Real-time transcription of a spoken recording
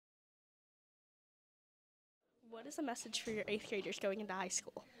What is the message for your 8th graders going into high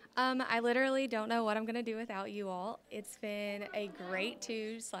school? I literally don't know what I'm going to do without you all. It's been a great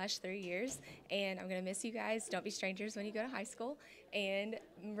 2/3 years, and I'm going to miss you guys. Don't be strangers when you go to high school, and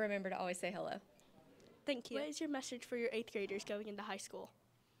remember to always say hello. Thank you. What is your message for your 8th graders going into high school?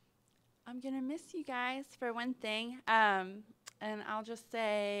 I'm going to miss you guys for one thing. And I'll just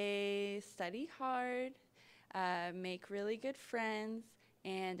say study hard, make really good friends,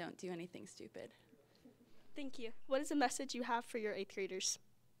 and don't do anything stupid. Thank you. What is the message you have for your 8th graders?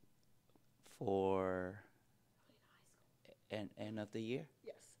 For end of the year?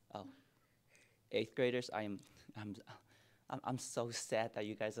 Yes. Oh, 8th graders, I'm so sad that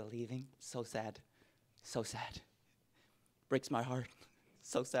you guys are leaving. So sad. So sad. Breaks my heart.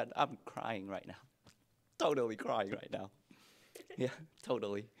 So sad. I'm crying right now. Totally crying right now. Yeah,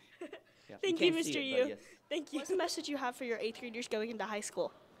 totally. Yeah. Thank you, can't see Mr. it, Yu. but yes. Thank you. What's the message you have for your 8th graders going into high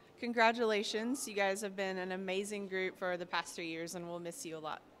school? Congratulations. You guys have been an amazing group for the past 3 years, and we'll miss you a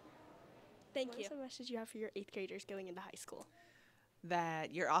lot. Thank you. What's the message you have for your 8th graders going into high school?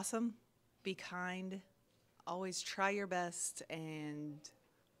 That you're awesome, be kind, always try your best, and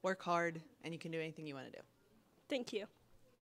work hard, and you can do anything you want to do. Thank you.